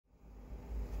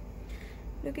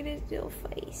Look at his little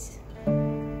face.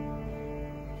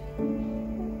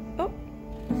 Oh.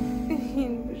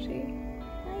 Bushy.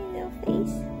 Hi, little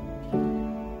face.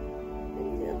 Look at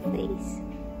his little face.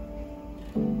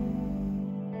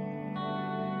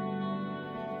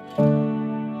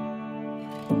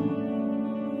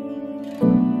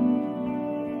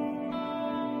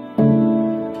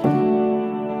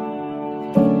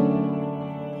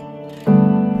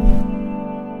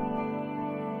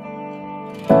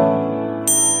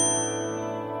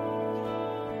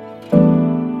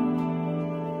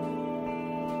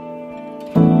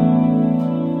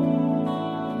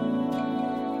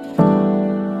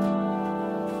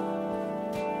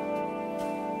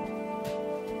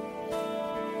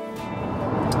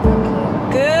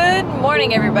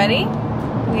 Morning, everybody.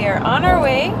 We are on our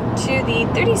way to the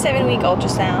 37-week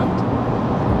ultrasound,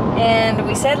 and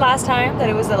we said last time that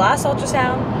it was the last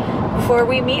ultrasound before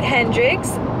we meet Hendrix,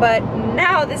 but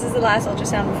now this is the last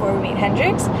ultrasound before we meet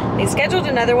Hendrix. They scheduled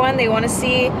another one. They want to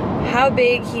see how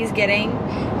big he's getting,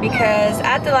 because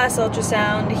at the last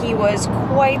ultrasound he was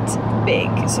quite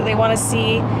big, so they want to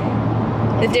see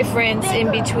the difference in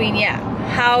between,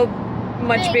 how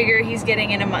much bigger he's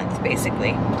getting in a month,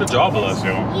 basically. Good job,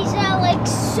 Bassio. He's like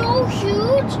so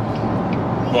huge.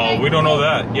 Well, we don't know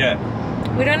that yet.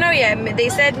 We don't know yet. They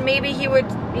said maybe he would,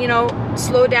 you know,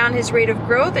 slow down his rate of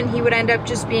growth and he would end up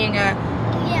just being a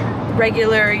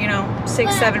regular, you know,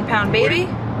 6-7 pound baby.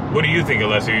 What do you think,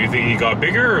 Alessio? You think he got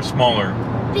bigger or smaller?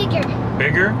 Bigger.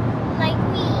 Bigger? Like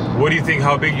me. What do you think,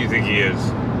 how big you think he is?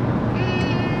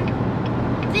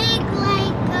 Big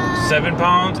like 7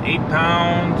 pounds, 8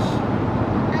 pounds?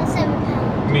 7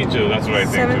 pounds. Me too, that's what I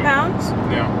think. 7 pounds?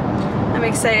 Yeah. I'm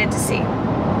excited to see.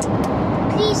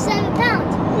 Please, 7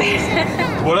 pounds. Please, 7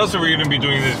 pounds. What else are we going to be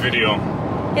doing in this video?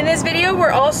 In this video,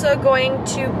 we're also going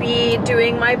to be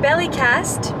doing my belly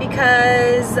cast,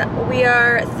 because we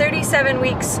are 37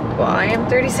 weeks, well, I am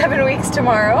 37 weeks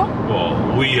tomorrow.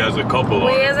 Well, we as a couple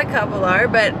are. We as a couple are,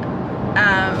 but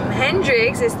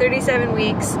Hendrix is 37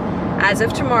 weeks as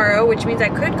of tomorrow, which means I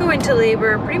could go into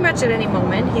labor pretty much at any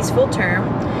moment. He's full term,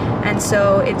 and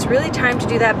so it's really time to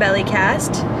do that belly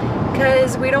cast,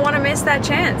 because we don't want to miss that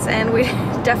chance, and we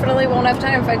definitely won't have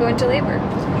time if I go into labor.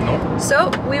 Nope. So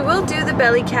we will do the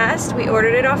belly cast. We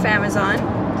ordered it off Amazon.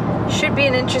 Should be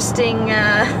an interesting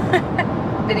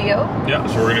video. Yeah,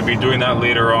 so we're going to be doing that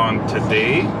later on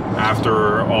today,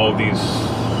 after all these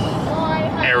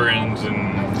errands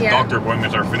and doctor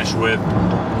appointments are finished with.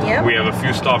 Yep. We have a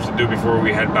few stops to do before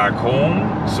we head back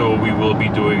home, so we will be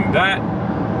doing that.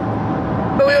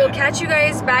 But we will catch you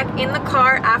guys back in the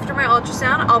car after my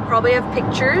ultrasound. I'll probably have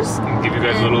pictures. And give you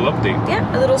guys a little update.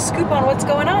 Yeah, a little scoop on what's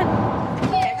going on.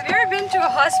 Have you ever been to a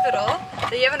hospital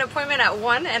that you have an appointment at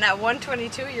 1 and at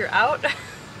 1:22 you're out?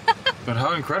 But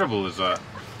how incredible is that?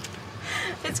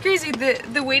 It's crazy.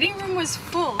 The waiting room was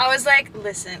full. I was like,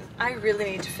 listen, I really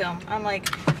need to film. I'm like,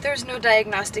 there's no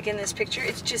diagnostic in this picture.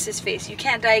 It's just his face. You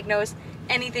can't diagnose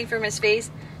anything from his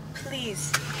face.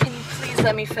 Please, can you please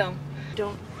let me film?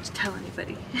 Don't tell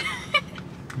anybody.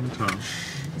 Okay.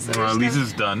 So well, at least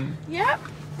it's done. Yep.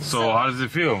 So how does it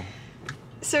feel?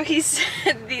 So he's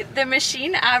the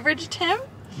machine averaged him.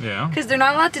 Yeah. Because they're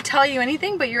not allowed to tell you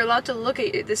anything, but you're allowed to look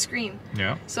at the screen.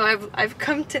 Yeah. So I've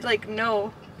come to like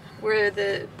know where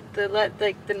the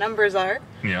numbers are.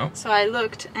 Yeah. So I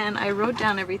looked and I wrote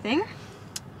down everything.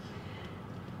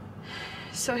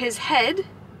 So his head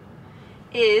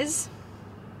is,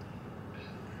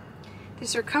 the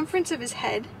circumference of his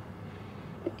head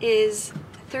is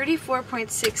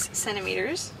 34.6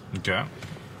 centimeters. Okay.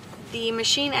 The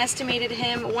machine estimated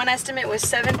him, one estimate was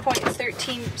 7 pounds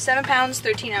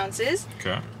 13 ounces.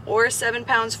 Okay. Or 7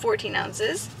 pounds 14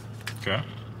 ounces. Okay.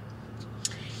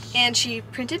 And she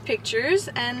printed pictures,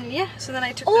 and yeah, so then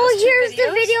I took those here's two videos.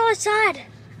 the video outside.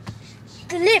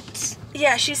 The lips.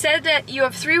 Yeah, she said that you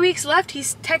have 3 weeks left.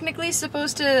 He's technically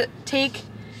supposed to take,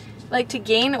 like, to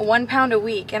gain 1 pound a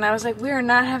week. And I was like, we are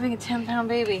not having a 10-pound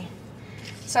baby.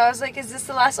 So I was like, is this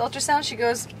the last ultrasound? She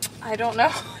goes, I don't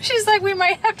know. She's like, we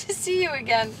might have to see you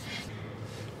again.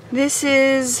 This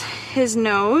is his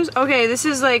nose. Okay, this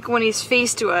is like when he's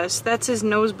face to us. That's his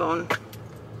nose bone.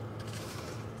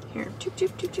 Here, choop,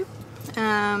 choop, choop,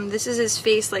 choop. This is his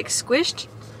face, like squished,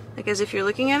 like as if you're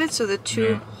looking at it. So the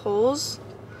two holes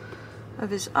of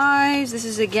his eyes. This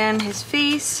is again his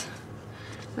face,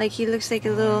 like he looks like a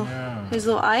little, his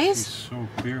little eyes. So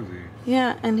clearly.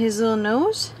 Yeah, and his little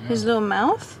nose, his little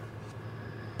mouth.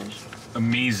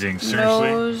 Amazing, seriously.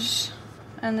 Nose,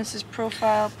 and this is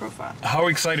profile. How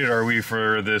excited are we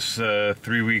for this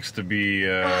 3 weeks to be?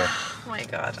 Oh my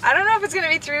god, I don't know if it's gonna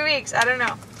be 3 weeks. I don't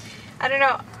know. I don't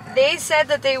know. They said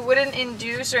that they wouldn't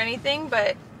induce or anything,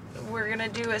 but we're gonna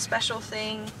do a special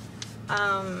thing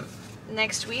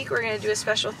next week. We're gonna do a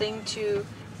special thing to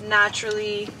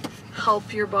naturally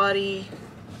help your body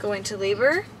go into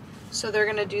labor. So they're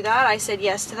gonna do that. I said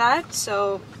yes to that.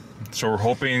 So we're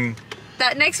hoping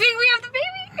that next week we have the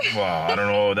baby. Well, I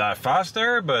don't know that fast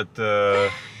there, but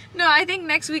no, I think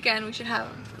next weekend we should have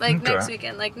him. Like okay. Next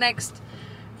weekend, like next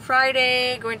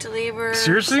Friday, going to labor.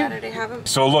 Seriously? Saturday, have him.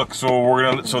 So look,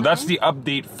 so that's the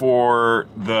update for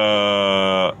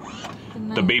the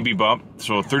baby bump.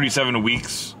 So 37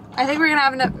 weeks. I think we're gonna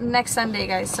have it next Sunday,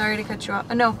 guys. Sorry to cut you off.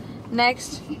 No,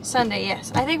 next Sunday.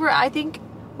 Yes, I think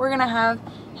we're gonna have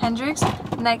Hendrix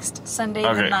next Sunday the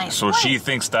 9th. So she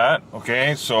thinks that.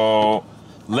 Okay, so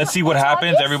let's see what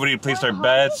happens. Everybody place their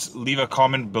bets. Leave a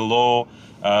comment below.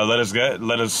 Let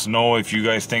us know if you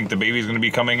guys think the baby's gonna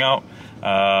be coming out.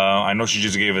 I know she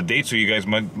just gave a date, so you guys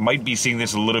might be seeing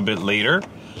this a little bit later.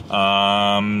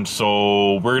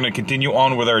 So we're gonna continue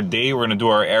on with our day. We're gonna do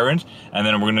our errands, and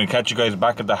then we're gonna catch you guys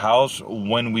back at the house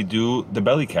when we do the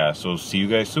belly cast. So see you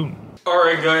guys soon. All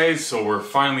right, guys. So we're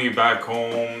finally back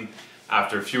home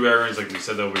after a few errands, like we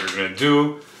said that we were gonna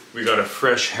do. We got a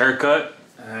fresh haircut,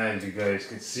 as you guys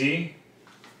can see.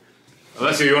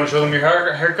 Alessia, you want to show them your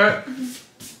haircut?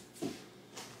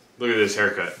 Look at this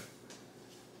haircut.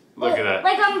 Look at that.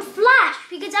 Like I'm Flash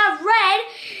because I have red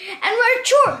and red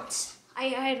shorts.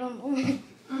 I don't know. You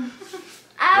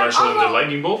want to show them the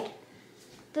lightning bolt?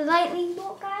 The lightning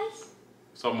bolt, guys?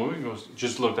 Stop moving.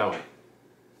 Just look that way.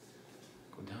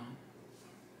 Go down.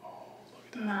 Oh, look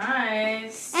at that.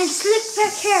 Nice. And slick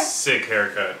back hair. Sick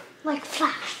haircut. Like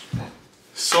Flash.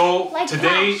 So Like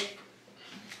today...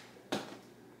 Flash.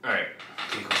 Alright.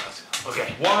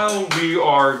 Okay. While we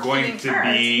are going to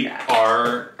be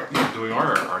doing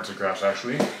our arts and crafts,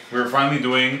 actually, we're finally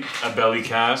doing a belly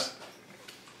cast.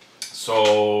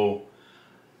 So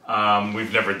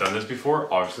we've never done this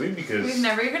before, obviously, because we've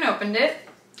never even opened it.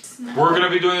 We're gonna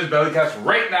be doing this belly cast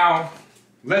right now.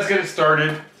 Let's get it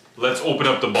started. Let's open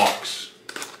up the box.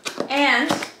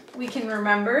 And we can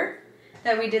remember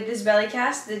that we did this belly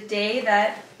cast the day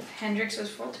that Hendrix was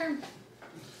full term,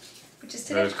 which is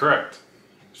today. That is correct.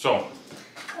 So,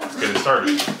 let's get it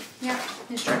started. Yeah,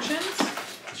 instructions.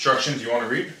 Instructions you want to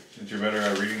read, since you're better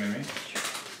at reading than me?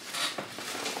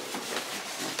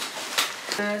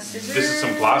 Scissors. This is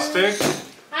some plastic.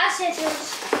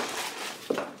 Scissors.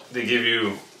 They give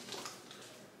you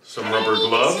some rubber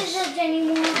gloves. Scissors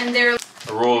anymore. And they're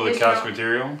A roll of the cast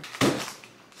material.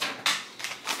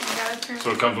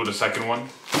 So it comes with a second one.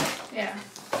 Yeah.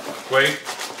 Wait.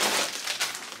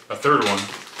 A third one.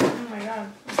 Oh my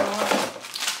god. That's a lot.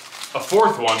 A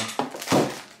fourth one.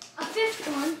 A fifth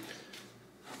one.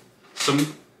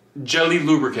 Some jelly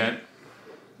lubricant.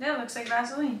 That looks like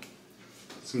Vaseline.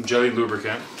 Some jelly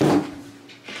lubricant. Oh.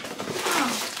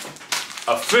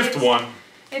 A fifth one.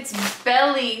 It's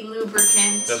belly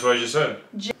lubricant. That's what I just said.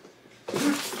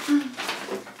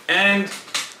 And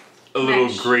a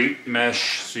little grate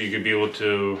mesh so you could be able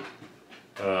to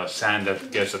sand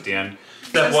that gets at the end.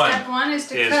 Step one is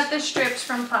to cut the strips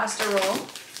from plaster roll.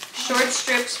 Short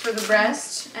strips for the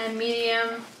breast, and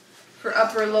medium for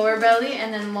upper lower belly,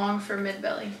 and then long for mid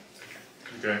belly.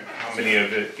 Okay. How many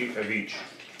of each?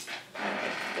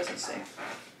 Doesn't say.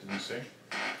 Didn't say.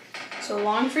 So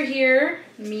long for here,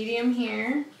 medium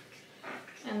here,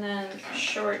 and then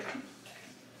short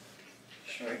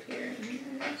here and here.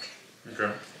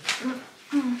 Okay.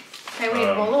 Okay, we need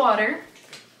a bowl of water.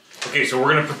 Okay, so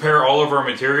we're gonna prepare all of our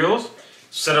materials,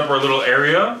 set up our little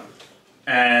area,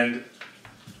 and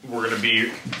we're gonna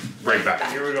be right back.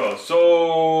 Here we go.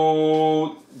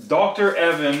 So Dr.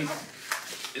 Evan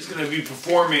is gonna be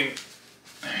performing.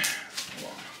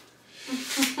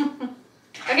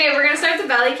 Okay, we're gonna start the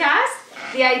belly cast.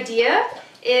 The idea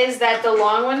is that the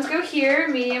long ones go here,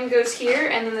 medium goes here,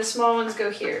 and then the small ones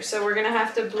go here. So we're gonna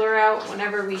have to blur out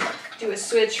whenever we do a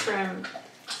switch from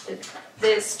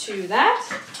this to that.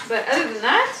 But other than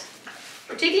that,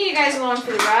 we're taking you guys along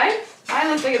for the ride.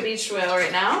 I look like a beach whale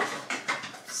right now.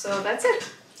 So that's it.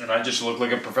 And I just look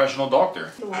like a professional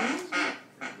doctor. The one?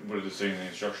 What does it say in the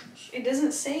instructions? It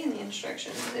doesn't say in the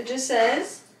instructions. It just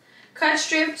says, cut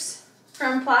strips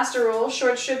from plaster roll,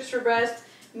 short strips for breast,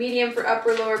 medium for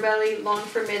upper lower belly, long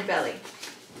for mid belly.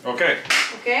 Okay.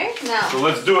 Okay, now. So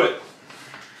let's do it.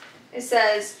 It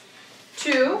says,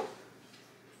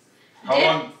 How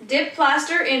long? Dip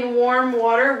plaster in warm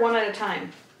water 1 at a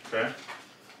time. Okay.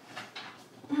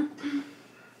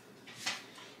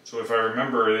 So if I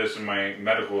remember this in my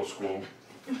medical school,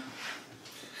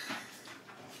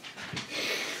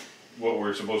 what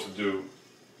we're supposed to do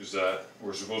is that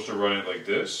we're supposed to run it like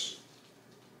this.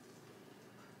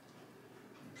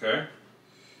 Okay.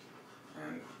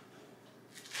 And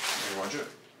here, watch it.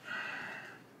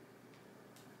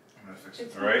 I'm gonna fix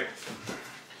it. All right.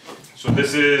 So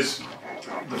this is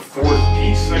the 4th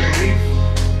piece, I believe.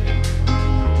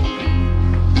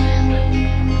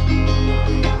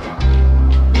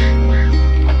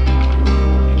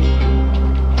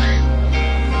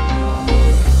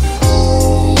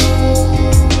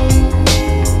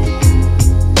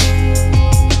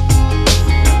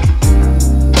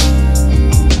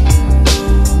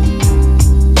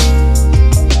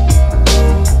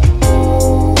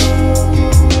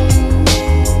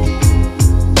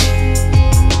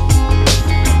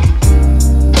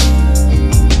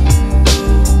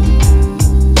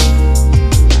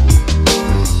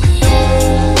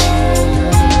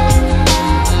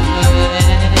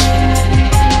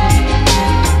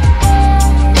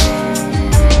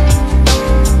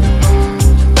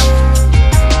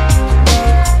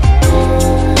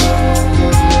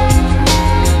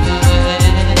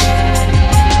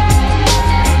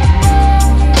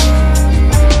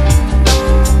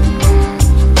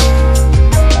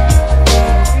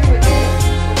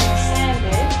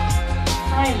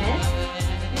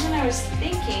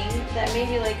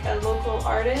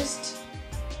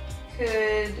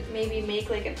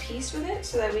 With it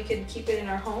so that we could keep it in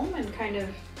our home and kind of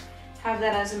have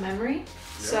that as a memory. Yeah.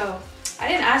 So I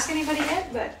didn't ask anybody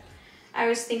yet, but I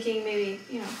was thinking maybe,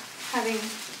 you know, having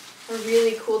a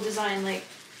really cool design, like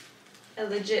a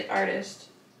legit artist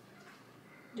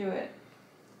do it.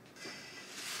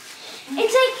 It's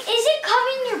like, is it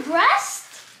covering your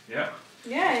breast? Yeah.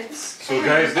 Yeah, it's so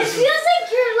guys, this it feels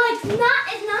like you're like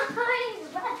it's not covering your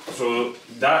breast. So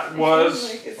that was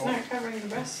like it's not covering your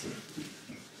breast.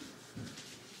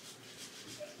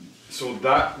 So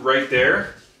that right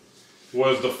there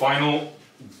was the final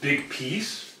big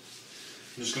piece.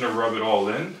 I'm just gonna rub it all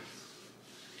in.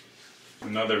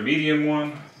 Another medium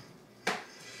one.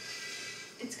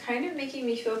 It's kind of making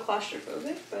me feel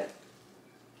claustrophobic, but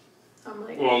I'm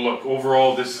like... Well, look,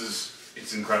 overall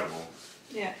it's incredible.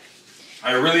 Yeah.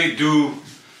 I really do,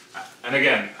 and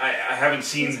again, I haven't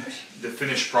seen the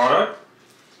finished product,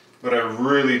 but I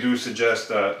really do suggest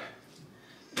that,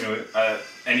 you know,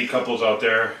 any couples out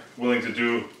there willing to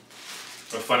do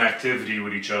a fun activity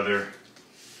with each other.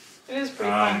 It is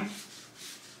pretty fun.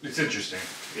 It's interesting.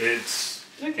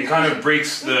 It kind of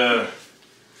breaks the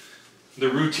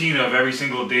routine of every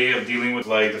single day of dealing with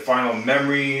like the final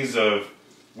memories of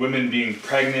women being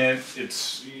pregnant.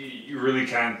 You really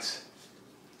can't,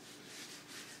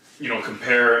 you know,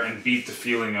 compare and beat the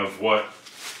feeling of what,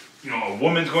 you know, a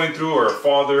woman's going through or a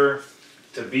father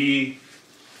to be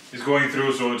is going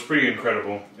through. So it's pretty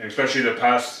incredible, and especially to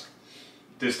pass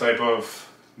this type of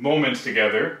moments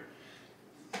together.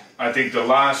 I think the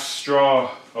last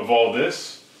straw of all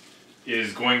this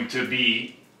is going to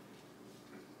be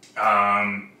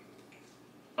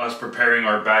us preparing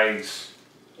our bags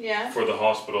for the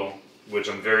hospital, which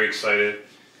I'm very excited.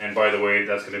 And by the way,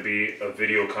 that's going to be a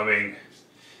video coming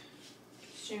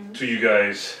soon to you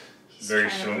guys very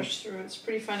soon. It's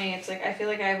pretty funny. It's like I feel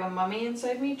like I have a mummy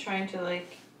inside me trying to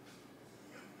like,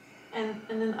 and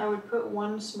then I would put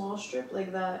one small strip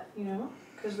like that, you know,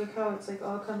 because look how it's like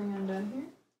all coming undone here.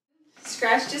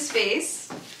 Scratched his face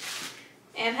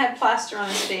and had plaster on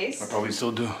his face. I probably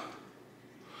still do.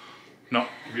 No,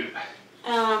 good.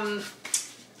 The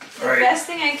best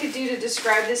thing I could do to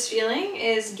describe this feeling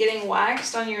is getting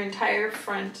waxed on your entire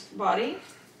front body.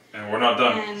 And we're not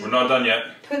done. And we're not done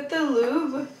yet. Put the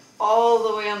lube all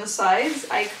the way on the sides.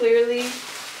 I clearly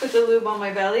put the lube on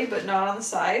my belly, but not on the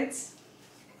sides.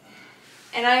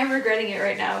 And I am regretting it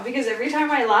right now because every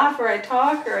time I laugh or I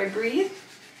talk or I breathe,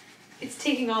 it's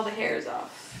taking all the hairs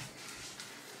off.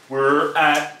 We're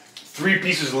at 3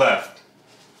 pieces left.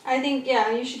 I think,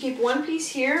 yeah, you should keep one piece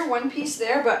here, one piece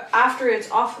there, but after it's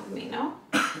off of me, no?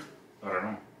 I don't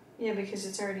know. Yeah, because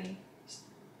it's already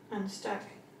unstuck.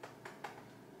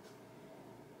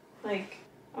 Like,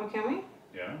 oh, can we?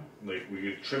 Yeah, like we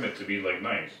could trim it to be like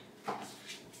nice.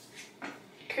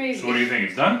 Crazy. So what do you think,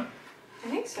 it's done? I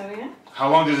think so, yeah. How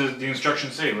long does the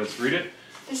instructions say? Let's read it.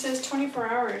 It says 24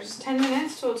 hours. 10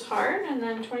 minutes till it's hard, and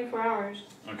then 24 hours.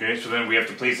 Okay, so then we have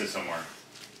to place it somewhere.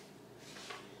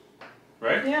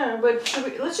 Right? Yeah, but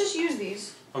let's just use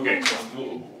these. Okay,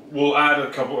 we'll add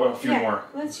a few more.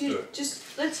 Let's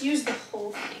use the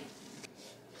whole thing.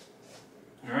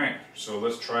 All right, so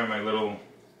let's try my little.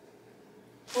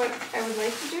 What I would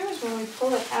like to do is when we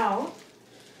pull it out,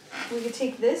 we could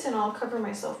take this and I'll cover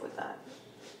myself with that.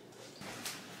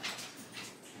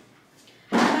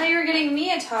 I thought you were getting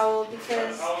me a towel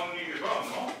because. How long do you get on,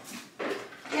 no?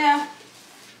 Yeah.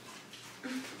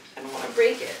 I don't want to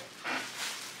break it.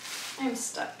 I'm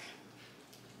stuck.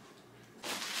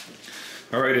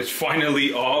 All right, it's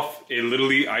finally off. It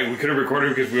literally, we couldn't record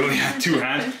it because we only had 2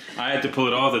 hands. I had to pull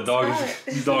it off. The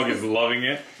dog is loving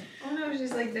it. Oh no,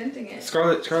 she's like denting it.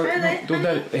 Scarlett, no, don't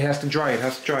that. It has to dry. It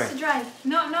has to dry. It has to dry.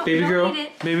 No, baby girl, eat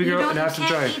it. baby girl, it has to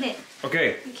dry. Eat it.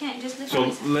 Okay. You can't just lift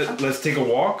So let's take a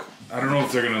walk. I don't know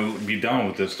if they're gonna be down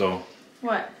with this though.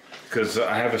 What? Because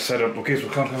I have a setup. Okay, so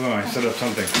come on. I set up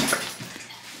something.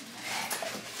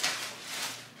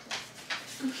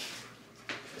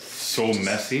 So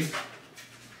messy.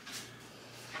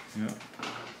 Yeah.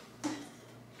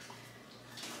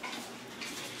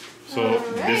 So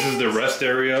this is the rest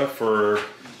area for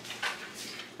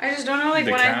I just don't know like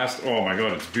the what cast. Oh my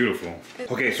god, it's beautiful.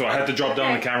 Okay, so I had to drop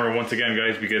down the camera once again,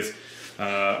 guys, because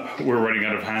we're running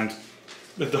out of hand.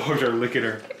 The dogs are licking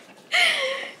her.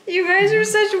 You guys are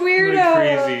such weirdos.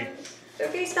 Like crazy.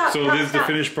 Okay, stop. So this is the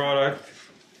finished product.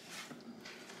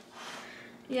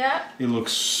 Yeah. It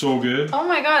looks so good. Oh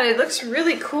my god, it looks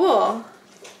really cool.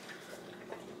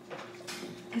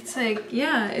 It's like,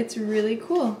 yeah, it's really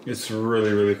cool. It's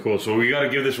really, really cool. So we gotta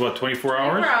give this, what, 24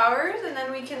 hours? 24 hours, and then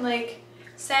we can like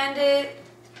sand it,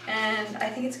 and I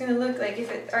think it's gonna look like, if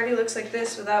it already looks like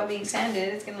this without being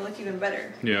sanded, it's gonna look even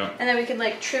better. Yeah. And then we can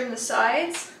like trim the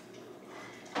sides.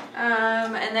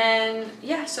 And then,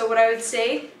 yeah, so what I would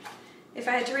say, if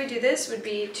I had to redo this, would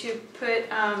be to put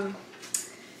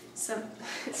some,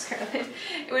 Scarlett,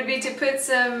 it would be to put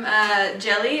some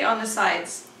jelly on the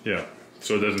sides. Yeah,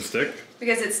 so it doesn't stick?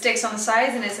 Because it sticks on the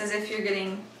sides and it's as if you're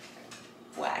getting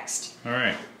waxed.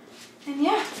 Alright. And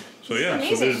yeah. So yeah,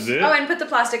 so this is it. Oh, and put the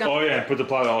plastic on. Oh yeah, put the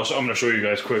plastic. I'm gonna show you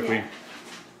guys quickly. Yeah.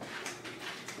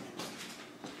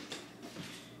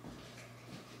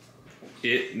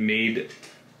 It made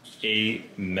a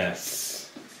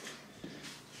mess.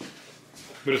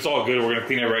 But it's all good. We're gonna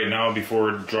clean it right now before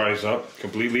it dries up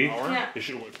completely. Yeah. It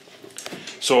should work.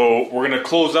 So we're gonna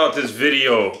close out this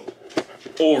video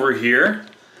over here.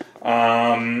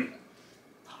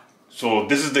 So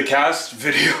this is the cast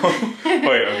video.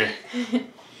 Wait, okay.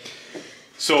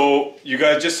 So you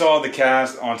guys just saw the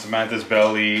cast on Samantha's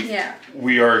belly. Yeah.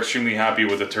 We are extremely happy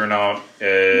with the turnout.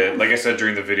 Like I said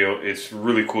during the video, it's a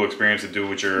really cool experience to do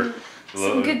with your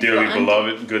dearly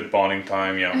beloved. Good bonding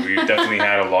time. Yeah, we definitely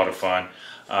had a lot of fun.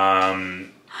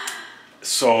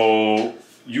 So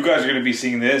you guys are going to be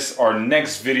seeing this. Our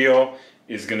next video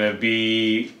is going to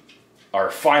be our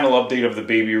final update of the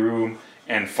baby room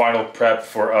and final prep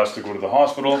for us to go to the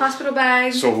hospital. Hospital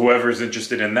bag. So whoever's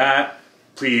interested in that,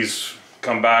 please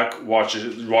come back, watch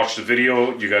the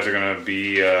video. You guys are gonna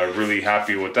be really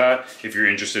happy with that. If you're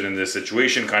interested in this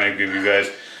situation, kind of give you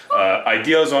guys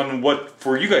ideas on what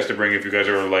for you guys to bring if you guys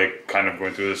are like kind of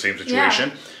going through the same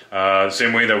situation. Yeah.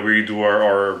 Same way that we do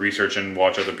our research and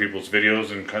watch other people's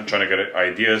videos and kind of trying to get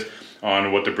ideas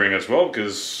on what to bring as well,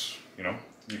 because you know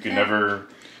you can never.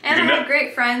 And I have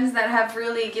great friends that have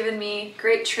really given me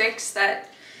great tricks, that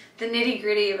the nitty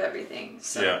gritty of everything.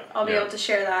 So I'll be able to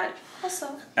share that also.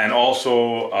 And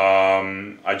also,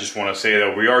 I just want to say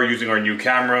that we are using our new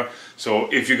camera. So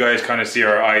if you guys kind of see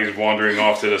our eyes wandering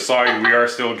off to the side, we are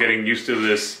still getting used to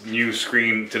this new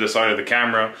screen to the side of the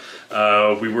camera.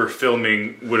 We were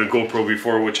filming with a GoPro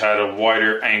before, which had a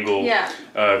wider angle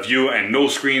view and no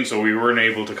screen, so we weren't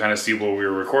able to kind of see what we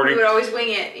were recording. We would always wing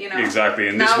it, you know. Exactly.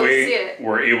 And this way,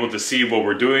 we're able to see what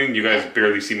we're doing. You guys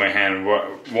barely see my hand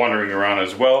wandering around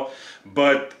as well.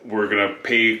 But we're going to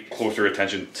pay closer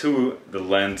attention to the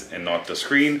lens and not the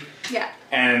screen. Yeah.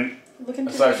 And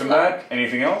aside from that,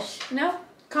 anything else? No.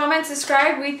 Comment,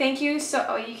 subscribe. We thank you so...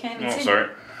 Oh, you can't even see. Sorry.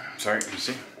 Sorry, you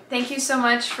see? Thank you so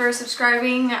much for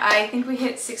subscribing. I think we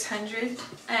hit 600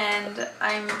 and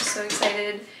I'm so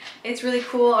excited. It's really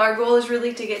cool. Our goal is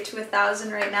really to get to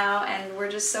 1,000 right now, and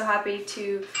we're just so happy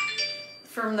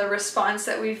from the response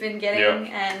that we've been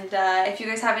getting. And if you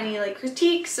guys have any like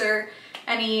critiques or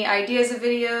any ideas of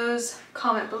videos,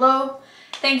 comment below.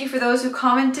 Thank you for those who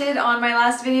commented on my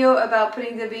last video about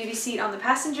putting the baby seat on the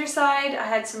passenger side. I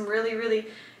had some really, really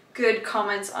good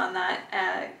comments on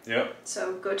that.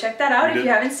 So go check that out if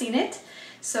you haven't seen it.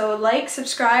 So like,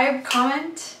 subscribe,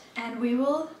 comment, and we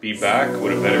will be back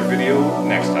with a better video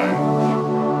next time.